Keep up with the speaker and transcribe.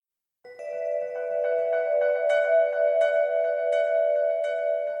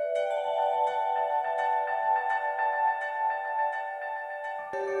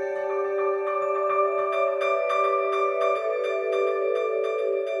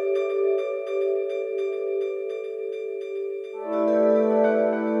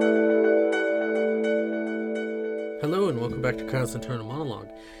back to Kyle's Internal Monologue.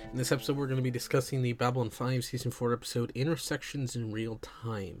 In this episode, we're going to be discussing the Babylon 5 Season 4 episode, Intersections in Real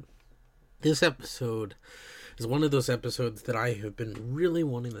Time. This episode is one of those episodes that I have been really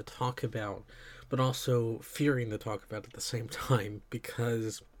wanting to talk about, but also fearing to talk about at the same time,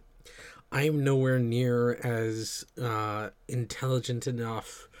 because I am nowhere near as intelligent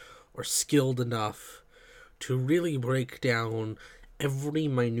enough or skilled enough to really break down every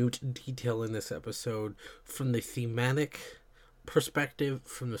minute detail in this episode from the thematic perspective,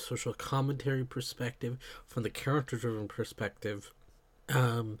 from the social commentary perspective, from the character-driven perspective,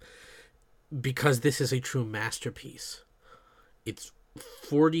 because this is a true masterpiece. It's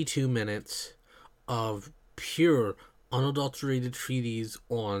 42 minutes of pure, unadulterated treatise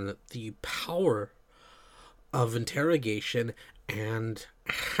on the power of interrogation and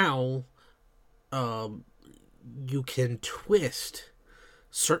how you can twist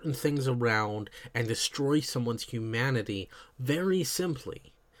certain things around and destroy someone's humanity very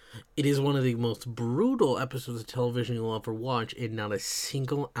simply. It is one of the most brutal episodes of television you'll ever watch, and not a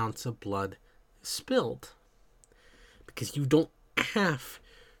single ounce of blood is spilled. Because you don't have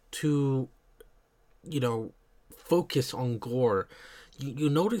to, focus on gore. You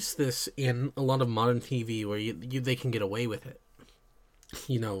notice this in a lot of modern TV where they can get away with it.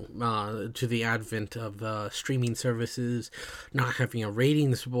 To the advent of streaming services, not having a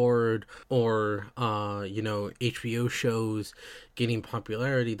ratings board, or, HBO shows getting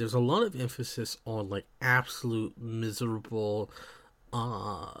popularity. There's a lot of emphasis on, absolute miserable,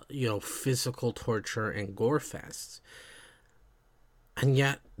 physical torture and gore fests. And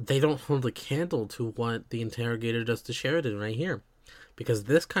yet, they don't hold a candle to what the interrogator does to Sheridan right here. Because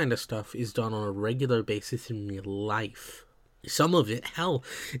this kind of stuff is done on a regular basis in real life. Some of it, hell,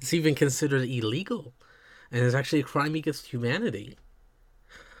 it's even considered illegal. And it's actually a crime against humanity.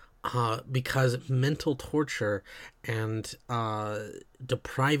 Because mental torture and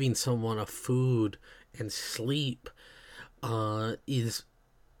depriving someone of food and sleep these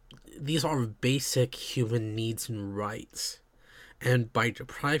are basic human needs and rights. And by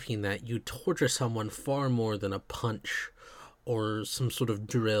depriving that, you torture someone far more than a punch or some sort of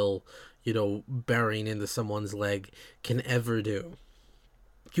drill, burying into someone's leg can ever do.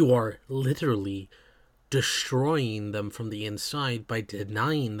 You are literally destroying them from the inside by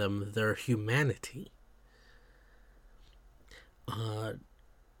denying them their humanity.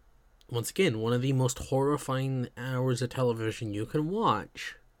 Once again, one of the most horrifying hours of television you can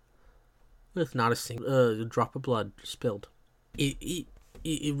watch with not a single drop of blood spilled. It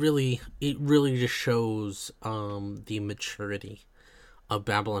really just shows the maturity of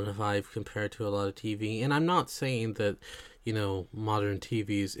Babylon 5 compared to a lot of TV. And I'm not saying that, modern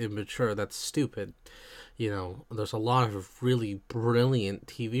TV is immature. That's stupid. There's a lot of really brilliant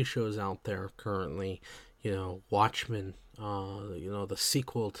TV shows out there currently. Watchmen, the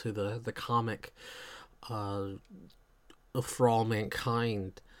sequel to the comic For All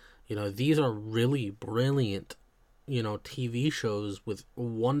Mankind. These are really brilliant, TV shows with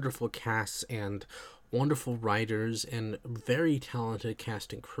wonderful casts and wonderful writers and very talented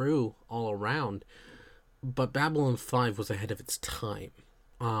cast and crew all around. But Babylon 5 was ahead of its time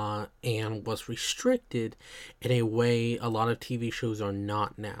and was restricted in a way a lot of TV shows are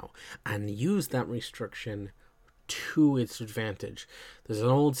not now, and used that restriction to its advantage. There's an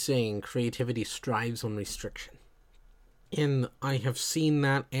old saying, creativity strives on restriction. And I have seen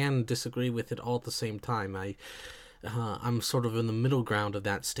that and disagree with it all at the same time. I'm sort of in the middle ground of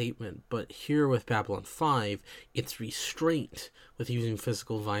that statement, but here with Babylon 5, its restraint with using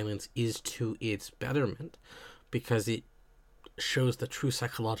physical violence is to its betterment, because it shows the true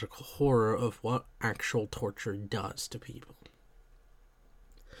psychological horror of what actual torture does to people.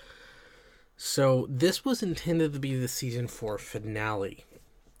 So this was intended to be the season 4 finale,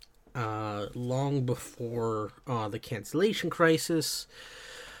 long before the cancellation crisis.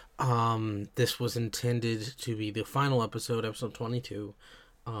 This was intended to be the final episode 22.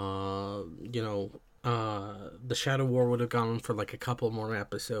 The Shadow War would have gone on for a couple more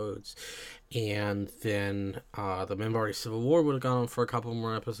episodes, and then the Minbari Civil War would have gone on for a couple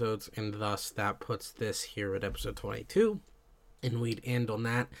more episodes, and thus that puts this here at episode 22, and we'd end on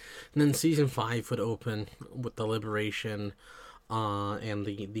that. And then season 5 would open with the liberation and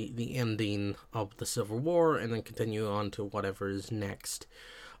the ending of the Civil War, and then continue on to whatever is next.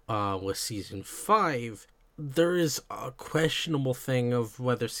 With season 5, there is a questionable thing of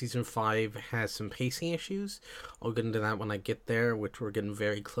whether season 5 has some pacing issues. I'll get into that when I get there, which we're getting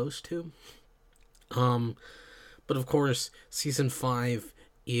very close to. But of course, season 5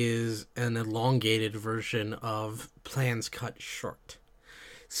 is an elongated version of Plans Cut Short.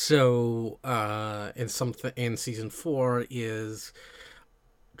 So, in season 4 is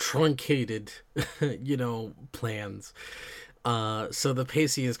truncated, plans. So the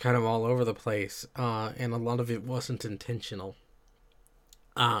pacing is kind of all over the place, and a lot of it wasn't intentional.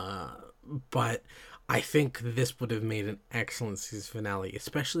 Uh, but I think this would have made an excellent season finale,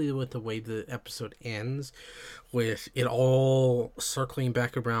 especially with the way the episode ends, with it all circling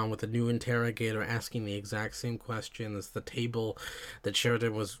back around with a new interrogator asking the exact same questions. The table that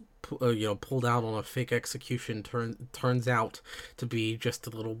Sheridan was, pulled out on a fake execution turns out to be just a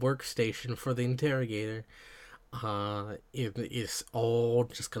little workstation for the interrogator. It's all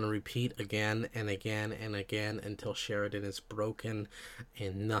just gonna repeat again and again and again until Sheridan is broken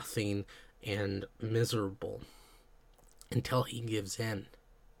and nothing and miserable, until he gives in,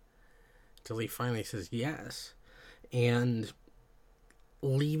 until he finally says yes. And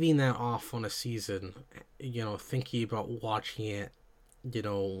leaving that off on a season, thinking about watching it,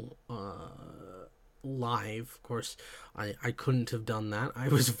 live. Of course, I couldn't have done that. I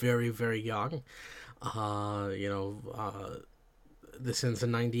was very, very young. This ends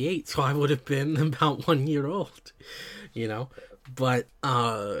in 98, so I would have been about 1 year old, But,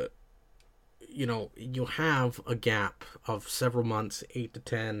 you have a gap of several months, 8 to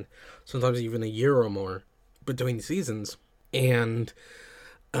 10, sometimes even a year or more between seasons. And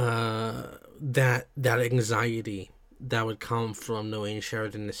that anxiety that would come from knowing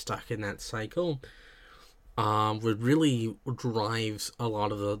Sheridan is stuck in that cycle would really drives a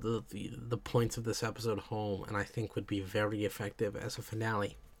lot of the points of this episode home, and I think would be very effective as a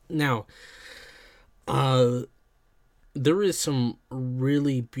finale. Now, there is some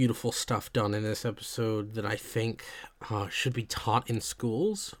really beautiful stuff done in this episode that I think should be taught in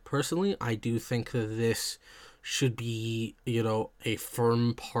schools. Personally, I do think that this should be, a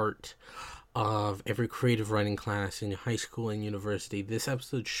firm part of every creative writing class in high school and university. This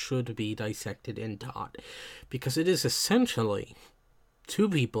episode should be dissected and taught, because it is essentially two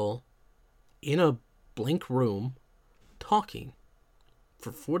people in a blank room talking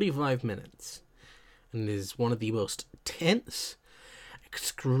for 45 minutes. And it is one of the most tense,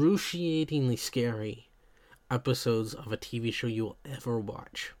 excruciatingly scary episodes of a TV show you will ever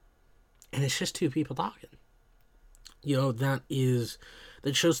watch. And it's just two people talking.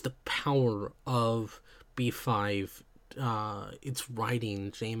 That shows the power of B5. Its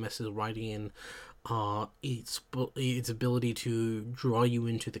writing, JMS's writing, its ability to draw you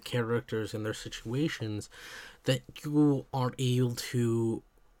into the characters and their situations, that you are able to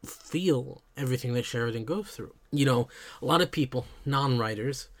feel everything that Sheridan goes through. A lot of people,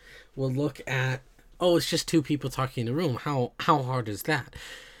 non-writers, will look at, it's just two people talking in a room. How hard is that?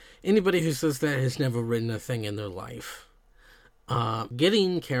 Anybody who says that has never written a thing in their life.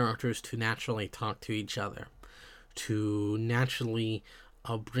 Getting characters to naturally talk to each other, to naturally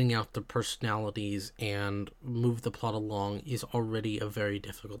bring out their personalities and move the plot along, is already a very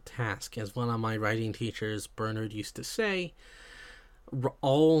difficult task. As one of my writing teachers, Bernard, used to say,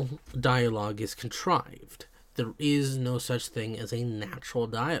 all dialogue is contrived. There is no such thing as a natural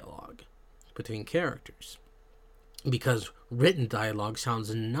dialogue between characters, because written dialogue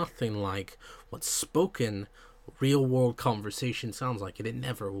sounds nothing like what spoken real world conversation sounds like, and it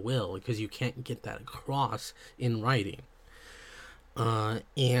never will, because you can't get that across in writing.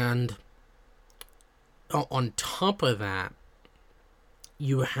 And on top of that,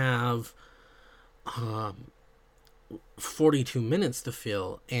 you have 42 minutes to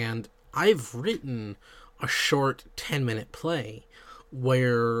fill, and I've written a short 10-minute play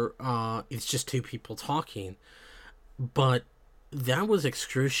where it's just two people talking, but that was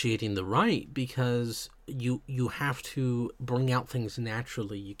excruciating to write, because you have to bring out things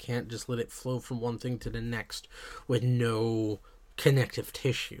naturally. You can't just let it flow from one thing to the next with no connective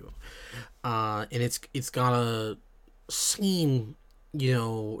tissue. And it's gotta seem,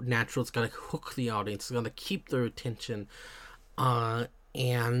 natural. It's gotta hook the audience. It's gotta keep their attention.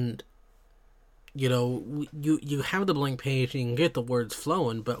 And you have the blank page and you can get the words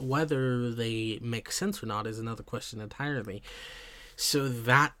flowing, but whether they make sense or not is another question entirely. So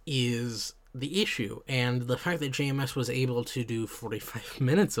that is the issue, and the fact that JMS was able to do 45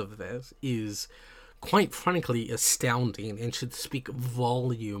 minutes of this is quite frankly astounding, and should speak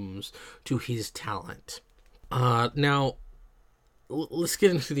volumes to his talent. Now, let's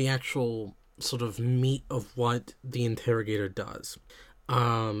get into the actual sort of meat of what the interrogator does.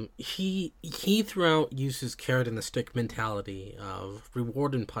 He throughout uses carrot and the stick mentality of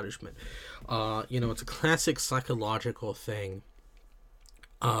reward and punishment. It's a classic psychological thing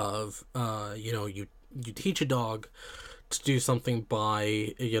of, you teach a dog to do something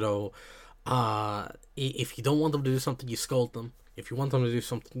by, if you don't want them to do something, you scold them. If you want them to do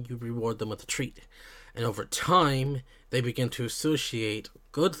something, you reward them with a treat. And over time, they begin to associate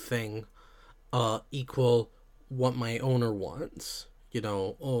good thing equal what my owner wants.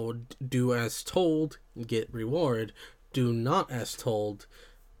 Do as told, get reward. Do not as told,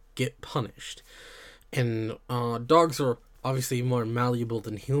 get punished. And dogs are obviously more malleable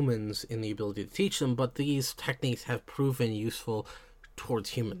than humans in the ability to teach them, but these techniques have proven useful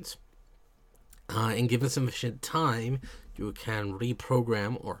towards humans. And given sufficient time, you can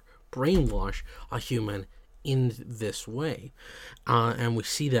reprogram or brainwash a human in this way. And we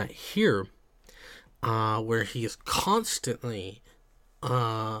see that here, where he is constantly,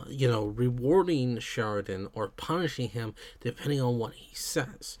 rewarding Sheridan or punishing him depending on what he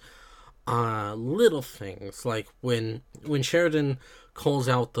says. Little things like when Sheridan calls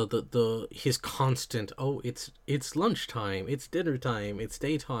out the his constant, oh, it's lunchtime, it's dinner time, it's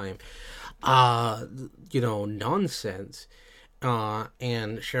daytime, nonsense,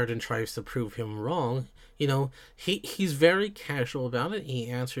 and Sheridan tries to prove him wrong. He's very casual about it. He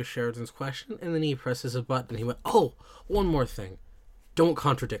answers Sheridan's question, and then he presses a button. He went, oh, one more thing, don't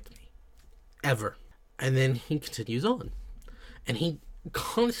contradict me, ever. And then he continues on, and he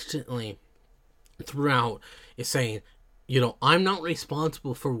constantly throughout is saying, I'm not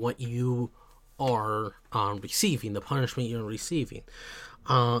responsible for what you are receiving, the punishment you're receiving.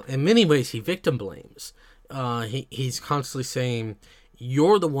 In many ways, he victim blames. He's constantly saying,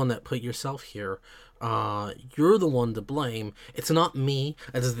 you're the one that put yourself here. You're the one to blame. It's not me.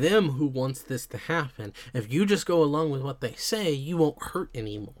 It's them who wants this to happen. If you just go along with what they say, you won't hurt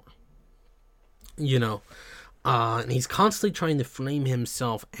anymore. And he's constantly trying to frame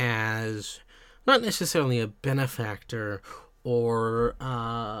himself as not necessarily a benefactor or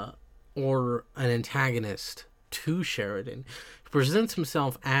an antagonist to Sheridan. He presents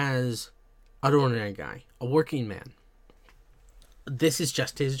himself as an ordinary guy, a working man. This is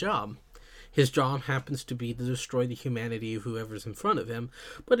just his job. His job happens to be to destroy the humanity of whoever's in front of him,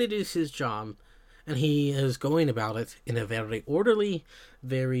 but it is his job, and he is going about it in a very orderly,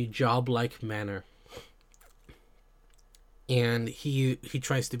 very job-like manner. And he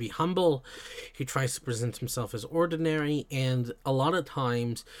tries to be humble, he tries to present himself as ordinary, and a lot of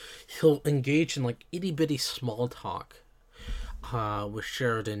times he'll engage in like itty-bitty small talk with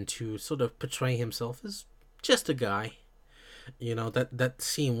Sheridan to sort of portray himself as just a guy. That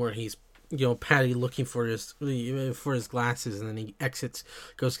scene where he's Patty looking for his glasses, and then he exits,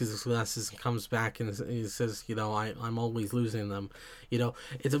 goes to his glasses, and comes back, and he says, I'm always losing them.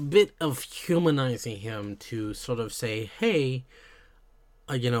 It's a bit of humanizing him to sort of say, hey,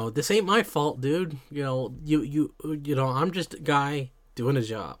 this ain't my fault, dude. I'm just a guy doing a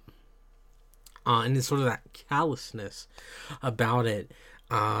job. And it's sort of that callousness about it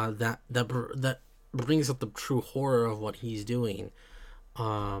that brings up the true horror of what he's doing.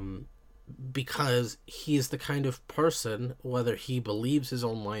 Because he is the kind of person, whether he believes his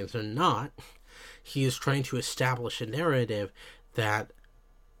own lines or not, he is trying to establish a narrative that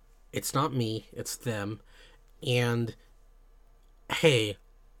it's not me, it's them, and hey,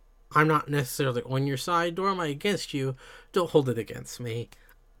 I'm not necessarily on your side, nor am I against you, don't hold it against me.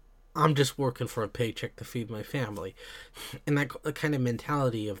 I'm just working for a paycheck to feed my family. And that kind of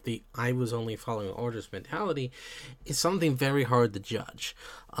mentality of the I was only following orders mentality is something very hard to judge.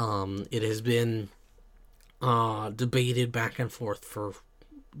 It has been debated back and forth for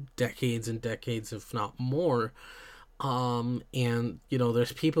decades and decades, if not more. And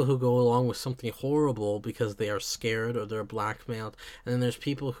there's people who go along with something horrible because they are scared or they're blackmailed. And then there's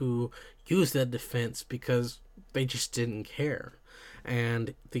people who use that defense because they just didn't care.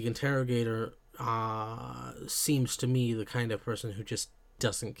 And the interrogator seems to me the kind of person who just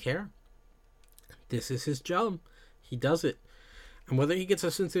doesn't care. This is his job. He does it. And whether he gets a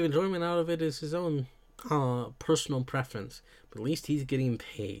sense of enjoyment out of it is his own personal preference. But at least he's getting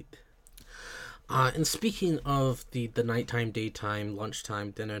paid. And speaking of the nighttime, daytime, lunchtime,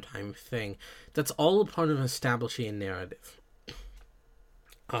 dinner time thing, that's all a part of establishing a narrative.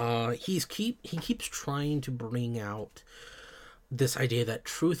 He keeps trying to bring out this idea that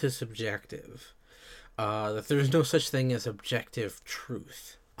truth is subjective, that there's no such thing as objective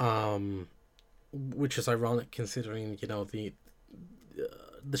truth, which is ironic considering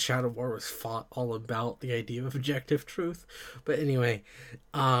the Shadow War was fought all about the idea of objective truth. But anyway,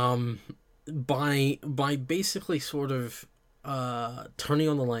 by basically sort of turning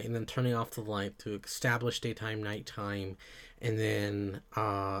on the light and then turning off the light to establish daytime, nighttime, and then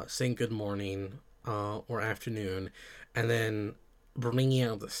saying good morning or afternoon, and then bringing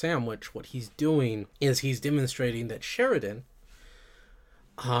out the sandwich, what he's doing is he's demonstrating that Sheridan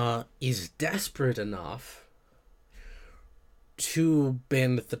is desperate enough to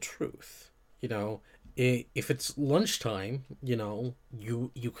bend the truth. If it's lunchtime, you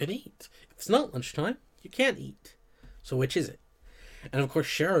can eat. If it's not lunchtime, you can't eat. So which is it? And of course,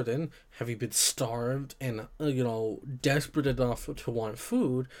 Sheridan, having been starved and, desperate enough to want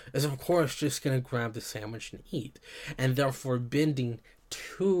food, is of course just going to grab the sandwich and eat, and therefore bending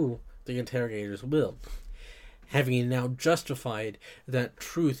to the interrogator's will. Having now justified that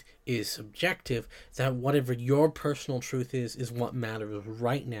truth is subjective, that whatever your personal truth is what matters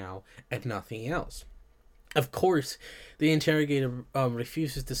right now and nothing else. Of course, the interrogator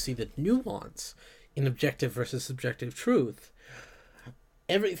refuses to see the nuance in objective versus subjective truth.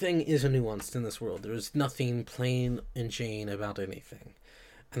 Everything is nuanced in this world. There is nothing plain and Jane about anything.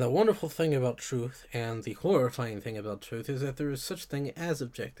 And the wonderful thing about truth, and the horrifying thing about truth, is that there is such thing as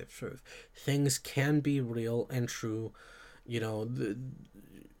objective truth. Things can be real and true. That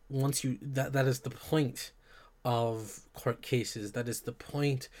is the point of court cases. That is the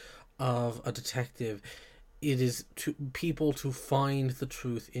point of a detective. It is to people to find the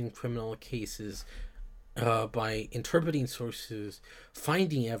truth in criminal cases. By interpreting sources,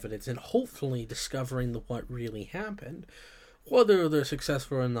 finding evidence, and hopefully discovering what really happened. Whether they're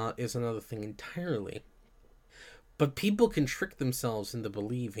successful or not is another thing entirely. But people can trick themselves into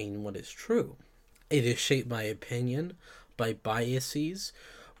believing what is true. It is shaped by opinion, by biases,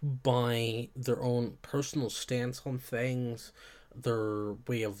 by their own personal stance on things, their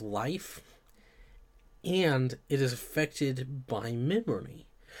way of life, and it is affected by memory.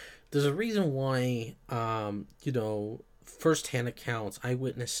 There's a reason why, first-hand accounts,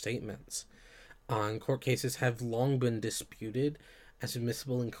 eyewitness statements on court cases have long been disputed as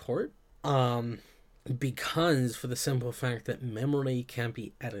admissible in court, because for the simple fact that memory can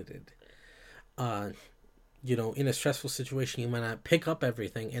be edited. In a stressful situation, you might not pick up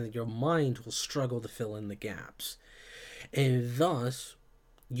everything, and your mind will struggle to fill in the gaps. And thus,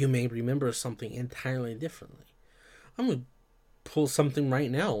 you may remember something entirely differently. I'm going to pull something right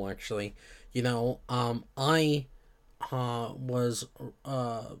now, actually. I was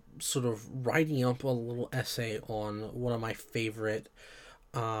sort of writing up a little essay on one of my favorite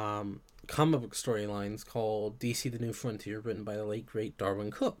comic book storylines called DC The New Frontier, written by the late great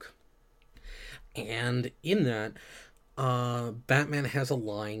Darwyn Cooke. And in that, Batman has a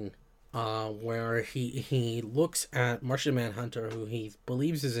line where he looks at Martian Manhunter, who he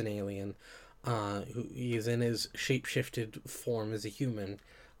believes is an alien, who is in his shape-shifted form as a human,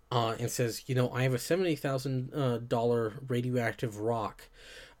 and says, I have a $70,000 radioactive rock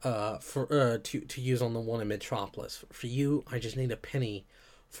to use on the one in Metropolis. For you, I just need a penny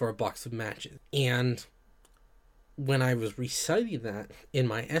for a box of matches. And when I was reciting that in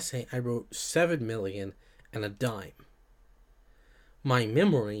my essay, I wrote 7 million and a dime. My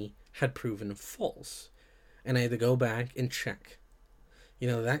memory had proven false, and I had to go back and check.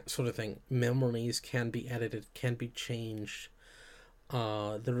 That sort of thing. Memories can be edited, can be changed.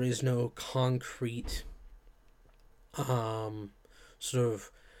 There is no concrete sort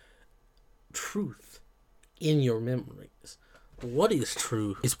of truth in your memories. What is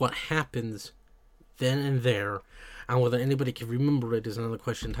true is what happens then and there, and whether anybody can remember it is another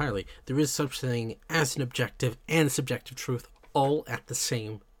question entirely. There is such thing as an objective and subjective truth all at the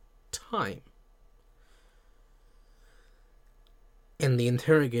same time. And the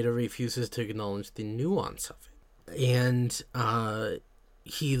interrogator refuses to acknowledge the nuance of it. And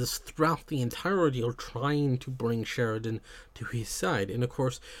he's throughout the entire ordeal trying to bring Sheridan to his side. And of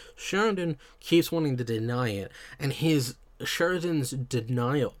course, Sheridan keeps wanting to deny it. And Sheridan's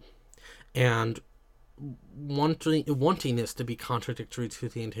denial and wanting this to be contradictory to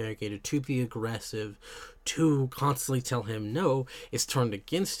the interrogator, to be aggressive, to constantly tell him no, is turned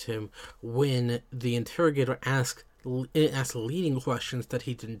against him when the interrogator asks leading questions that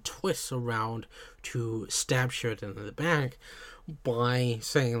he didn't twist around to stab Sheridan in the back by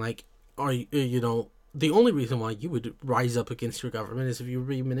saying, like, the only reason why you would rise up against your government is if you were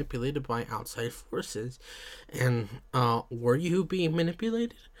being manipulated by outside forces. And were you being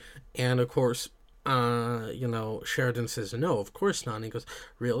manipulated? And of course, Sheridan says, no, of course not. And he goes,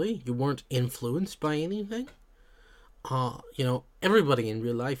 really? You weren't influenced by anything? Everybody in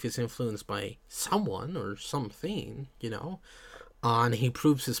real life is influenced by someone or something, and he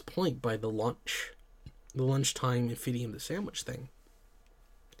proves his point by the lunchtime and feeding him the sandwich thing.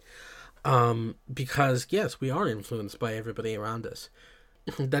 Because, yes, we are influenced by everybody around us.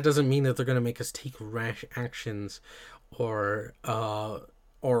 That doesn't mean that they're going to make us take rash actions or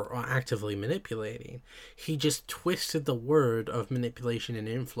actively manipulating. He just twisted the word of manipulation and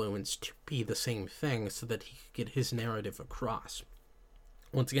influence to be the same thing so that he could get his narrative across.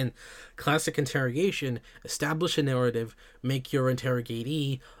 Once again, classic interrogation, establish a narrative, make your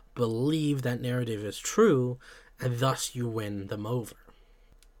interrogatee believe that narrative is true, and thus you win them over.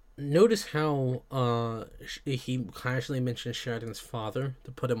 Notice how he casually mentions Sheridan's father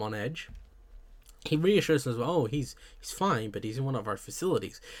to put him on edge. He reassures us, oh, he's fine, but he's in one of our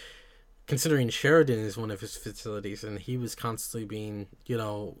facilities. Considering Sheridan is one of his facilities, and he was constantly being,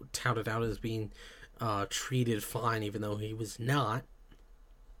 touted out as being treated fine, even though he was not.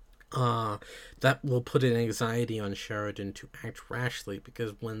 That will put an anxiety on Sheridan to act rashly,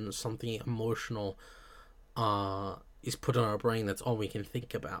 because when something emotional is put on our brain, that's all we can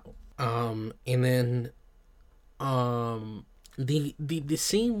think about. And then the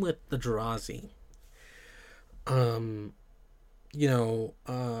scene with the Jirazi,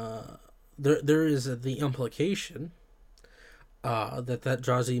 there is the implication that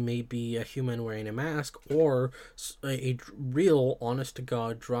Jirazi may be a human wearing a mask, or a real,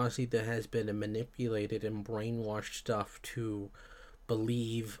 honest-to-God Jirazi that has been manipulated and brainwashed stuff to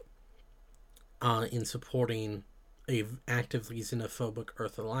believe in supporting a actively xenophobic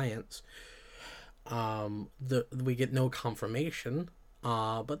Earth Alliance. We get no confirmation,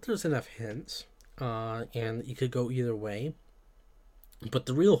 but there's enough hints, and you could go either way. But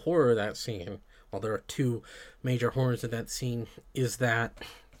the real horror of that scene, well, there are two major horrors of that scene, is that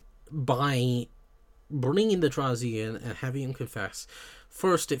by bringing the Jirazi in and having him confess,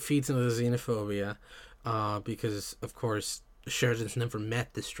 first it feeds into the xenophobia, because, of course, Sheridan's never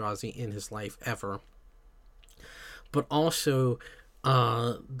met this Jirazi in his life ever. But also,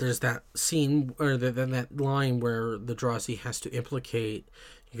 there's that scene, or that line where the Jirazi has to implicate,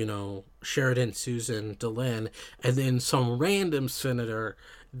 Sheridan, Susan, Delenn, and then some random senator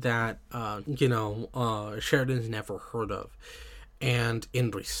that, Sheridan's never heard of. And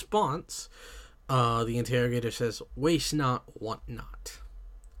in response, the interrogator says, waste not, want not.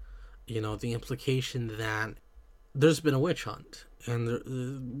 The implication that there's been a witch hunt.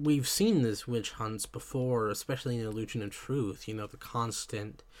 And we've seen this witch hunts before, especially in Illusion of Truth, the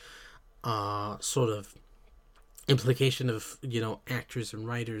constant sort of implication of, actors and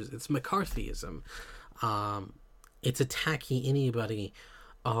writers. It's McCarthyism. It's attacking anybody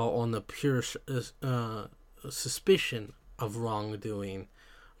on the pure suspicion of wrongdoing,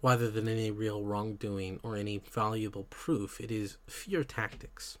 rather than any real wrongdoing or any valuable proof. It is fear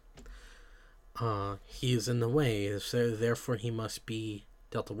tactics. He is in the way, so therefore he must be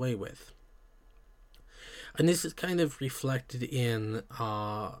dealt away with. And this is kind of reflected in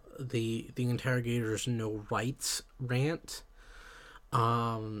the interrogator's no rights rant.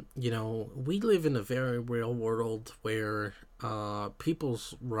 We live in a very real world where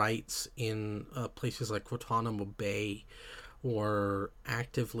people's rights in places like Guantanamo Bay were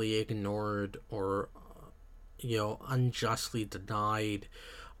actively ignored or unjustly denied,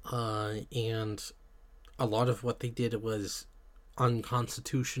 and a lot of what they did was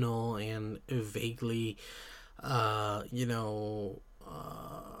unconstitutional and vaguely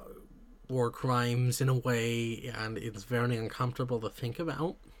war crimes in a way, and it's very uncomfortable to think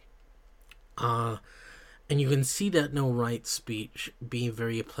about. And you can see that no right speech being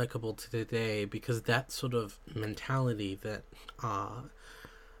very applicable to today, because that sort of mentality that an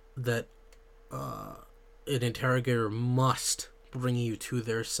interrogator must bring you to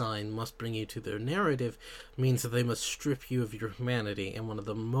their side, must bring you to their narrative, means that they must strip you of your humanity. And one of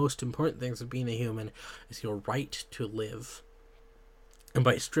the most important things of being a human is your right to live. And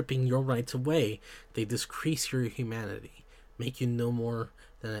by stripping your rights away, they decrease your humanity, make you no more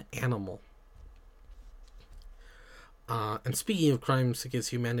than an animal. And speaking of crimes against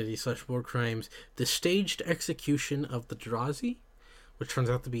humanity / war crimes, the staged execution of the Jirazi, which turns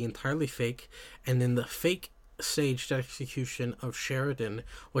out to be entirely fake, and then the fake staged execution of Sheridan,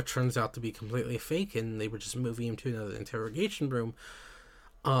 which turns out to be completely fake, and they were just moving him to another interrogation room.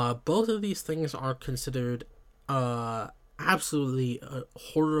 Both of these things are considered absolutely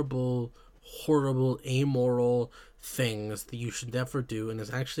horrible, amoral things that you should never do, and is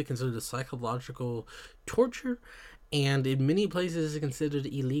actually considered a psychological torture, and in many places is considered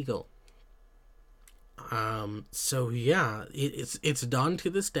illegal. So yeah, it's done to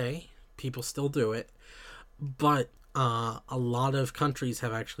this day. People still do it. But a lot of countries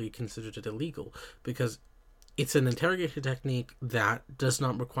have actually considered it illegal, because it's an interrogation technique that does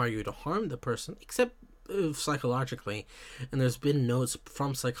not require you to harm the person, except psychologically. And there's been notes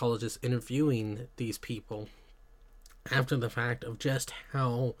from psychologists interviewing these people after the fact of just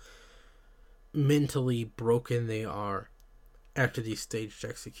how mentally broken they are after these staged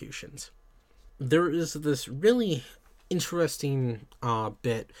executions. There is this really interesting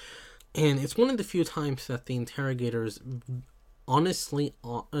bit, and it's one of the few times that the interrogators honestly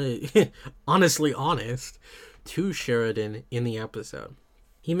honest to Sheridan in the episode.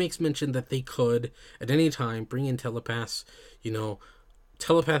 He makes mention that they could, at any time, bring in telepaths,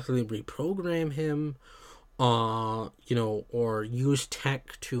 telepathically reprogram him, or use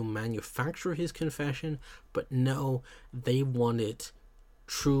tech to manufacture his confession, but no, they want it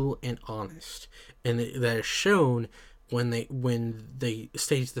true and honest. And that is shown when they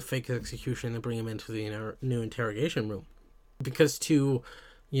stage the fake execution and bring him into the new interrogation room. Because to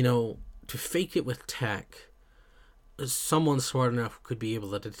fake it with tech, someone smart enough could be able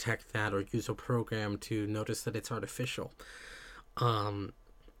to detect that or use a program to notice that it's artificial. Not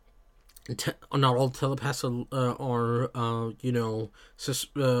all telepaths are loyal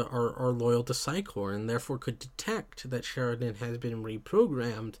to Psychor, and therefore could detect that Sheridan has been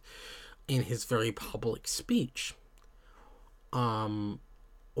reprogrammed in his very public speech.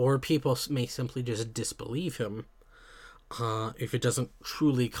 Or people may simply just disbelieve him if it doesn't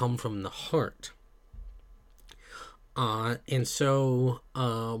truly come from the heart. And so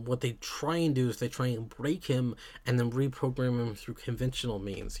what they try and do is they try and break him and then reprogram him through conventional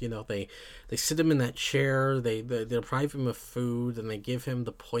means. They sit him in that chair, they deprive him of food, and they give him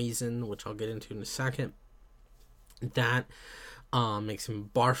the poison, which I'll get into in a second. That makes him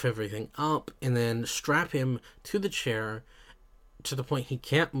barf everything up, and then strap him to the chair to the point he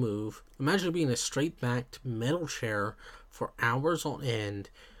can't move. Imagine being in a straight-backed metal chair for hours on end.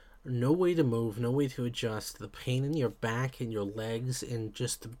 No way to move, no way to adjust, the pain in your back and your legs, and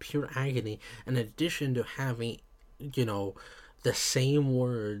just the pure agony, in addition to having, the same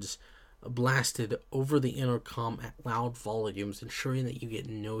words blasted over the intercom at loud volumes, ensuring that you get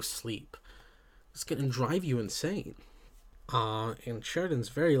no sleep. It's going to drive you insane. And Sheridan's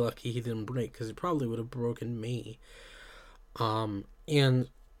very lucky he didn't break, because he probably would have broken me. And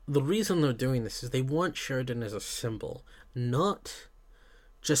the reason they're doing this is they want Sheridan as a symbol, not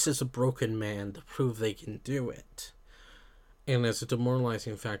just as a broken man to prove they can do it. And as a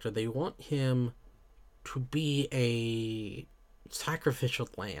demoralizing factor, they want him to be a sacrificial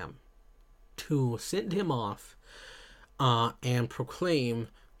lamb, to send him off and proclaim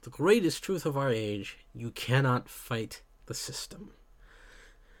the greatest truth of our age: you cannot fight the system.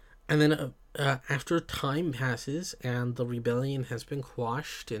 And then after time passes and the rebellion has been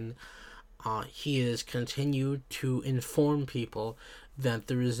quashed, and he has continued to inform people that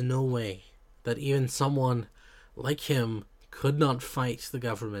there is no way that even someone like him could not fight the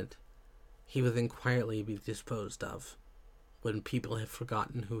government, he would then quietly be disposed of when people have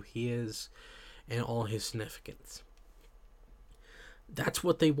forgotten who he is and all his significance. That's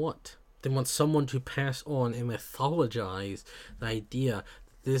what they want. They want someone to pass on and mythologize the idea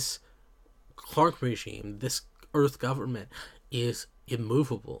that this Clark regime, this Earth government, is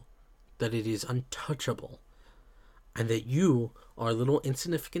immovable, that it is untouchable, and that you are a little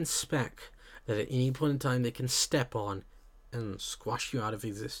insignificant speck that at any point in time they can step on and squash you out of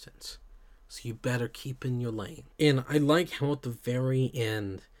existence. So you better keep in your lane. And I like how at the very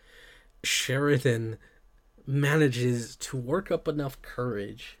end, Sheridan manages to work up enough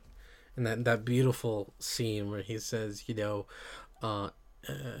courage, and that beautiful scene where he says, when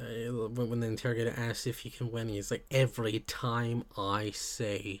the interrogator asks if he can win, he's like, every time I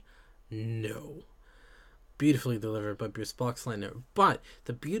say no. Beautifully delivered by Bruce Boxleitner. But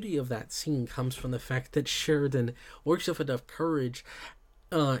the beauty of that scene comes from the fact that Sheridan works up enough courage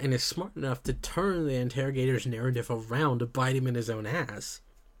and is smart enough to turn the interrogator's narrative around to bite him in his own ass.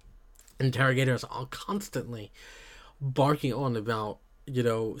 Interrogators are constantly barking on about,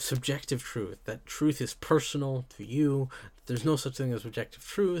 subjective truth, that truth is personal to you, there's no such thing as objective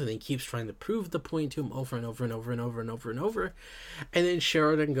truth, and he keeps trying to prove the point to him over and over and over and over and over and over. And then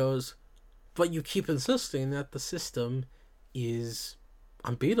Sheridan goes, but you keep insisting that the system is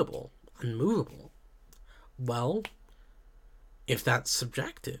unbeatable, unmovable. Well, if that's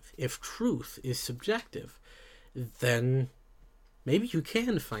subjective, if truth is subjective, then maybe you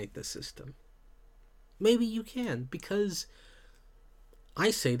can fight the system. Maybe you can, because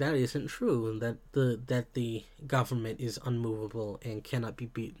I say that isn't true, that the government is unmovable and cannot be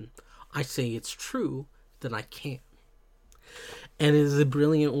beaten. I say it's true that I can. And it is a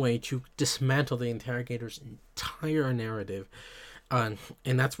brilliant way to dismantle the interrogator's entire narrative. And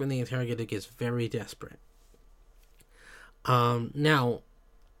that's when the interrogator gets very desperate. Now,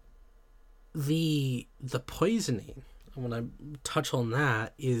 the poisoning, when I touch on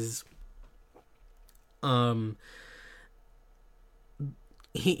that, is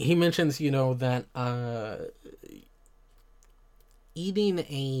he mentions, that eating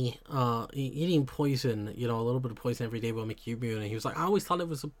poison, a little bit of poison every day will make you immune. And he was like, I always thought it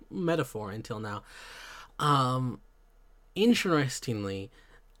was a metaphor until now. Interestingly,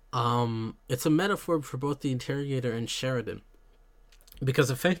 it's a metaphor for both the interrogator and Sheridan.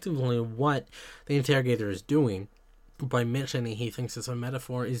 Because effectively what the interrogator is doing by mentioning he thinks it's a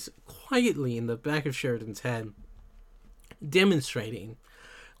metaphor is quietly in the back of Sheridan's head demonstrating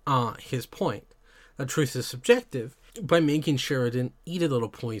his point. That truth is subjective by making Sheridan eat a little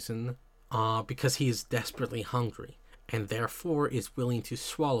poison because he is desperately hungry and therefore is willing to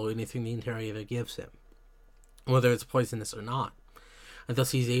swallow anything the interrogator gives him, whether it's poisonous or not. And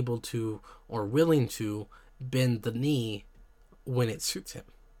thus he's able to, or willing to, bend the knee when it suits him.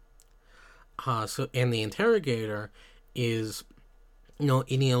 And the interrogator is,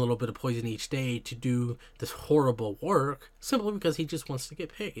 eating a little bit of poison each day to do this horrible work simply because he just wants to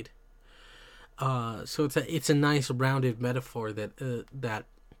get paid. So it's a nice rounded metaphor that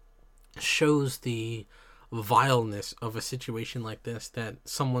shows the vileness of a situation like this, that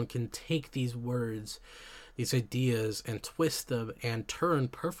someone can take these words, these ideas, and twist them and turn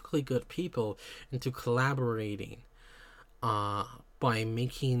perfectly good people into collaborating by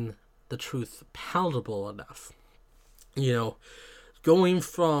making the truth palatable enough. Going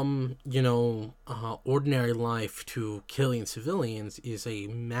from, ordinary life to killing civilians is a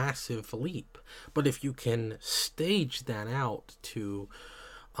massive leap. But if you can stage that out to,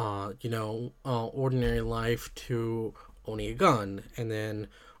 ordinary life to owning a gun, and then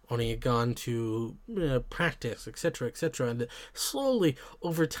owning a gun to practice, etc., and slowly,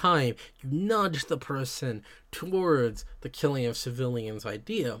 over time, you nudge the person towards the killing of civilians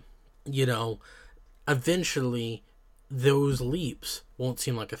idea, eventually those leaps won't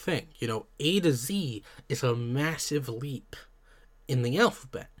seem like a thing. A to Z is a massive leap in the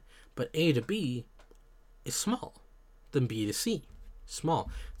alphabet, but A to B is small. Then B to C,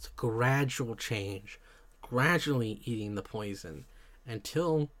 small. It's a gradual change, gradually eating the poison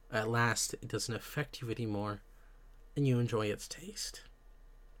until at last it doesn't affect you anymore and you enjoy its taste.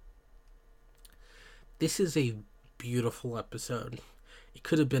 This is a beautiful episode. It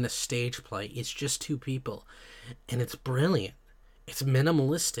could have been a stage play. It's just two people. And it's brilliant. It's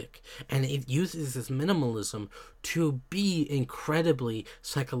minimalistic. And it uses this minimalism to be incredibly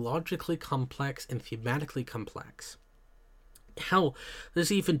psychologically complex and thematically complex. Hell,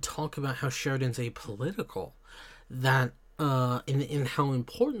 there's even talk about how Sheridan's apolitical. That, and how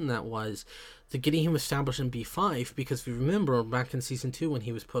important that was to getting him established in B5, because if you remember back in season 2 when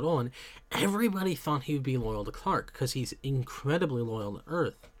he was put on, everybody thought he would be loyal to Clark because he's incredibly loyal to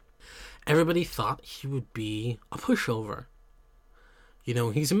Earth. Everybody thought he would be a pushover.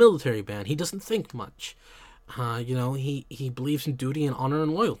 He's a military man. He doesn't think much. He believes in duty and honor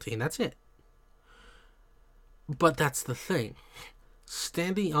and loyalty, and that's it. But that's the thing.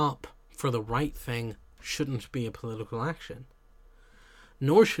 Standing up for the right thing shouldn't be a political action.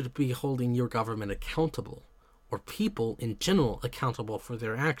 Nor should it be holding your government accountable, or people in general accountable for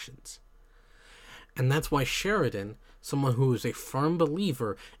their actions. And that's why Sheridan, someone who is a firm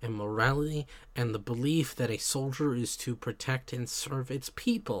believer in morality and the belief that a soldier is to protect and serve its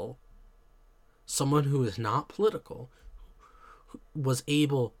people, someone who is not political, was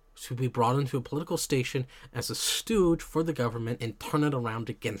able to be brought into a political station as a stooge for the government and turn it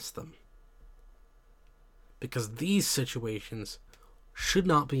around against them. Because these situations should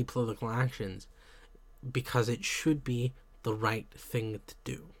not be political actions, because it should be the right thing to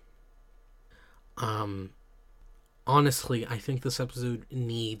do. Honestly, I think this episode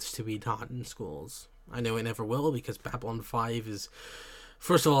needs to be taught in schools. I know it never will, because Babylon 5 is,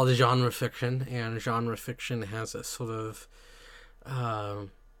 first of all, the genre fiction, and genre fiction has a sort of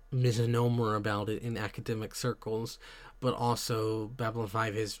misnomer about it in academic circles, but also Babylon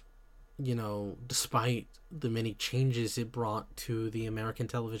 5 is, despite the many changes it brought to the American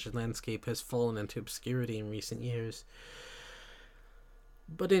television landscape, has fallen into obscurity in recent years.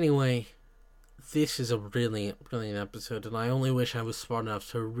 But anyway, this is a brilliant, brilliant episode, and I only wish I was smart enough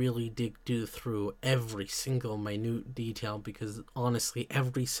to really dig through every single minute detail, because honestly,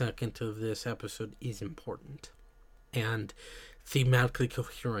 every second of this episode is important, and thematically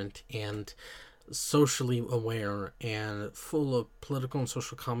coherent, and socially aware, and full of political and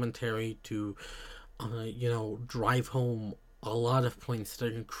social commentary to, drive home a lot of points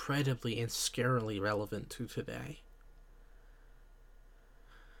that are incredibly and scarily relevant to today.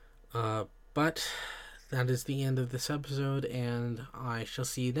 But that is the end of this episode, and I shall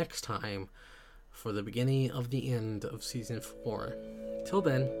see you next time for the beginning of the end of Season 4. Till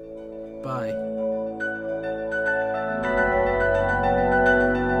then, bye.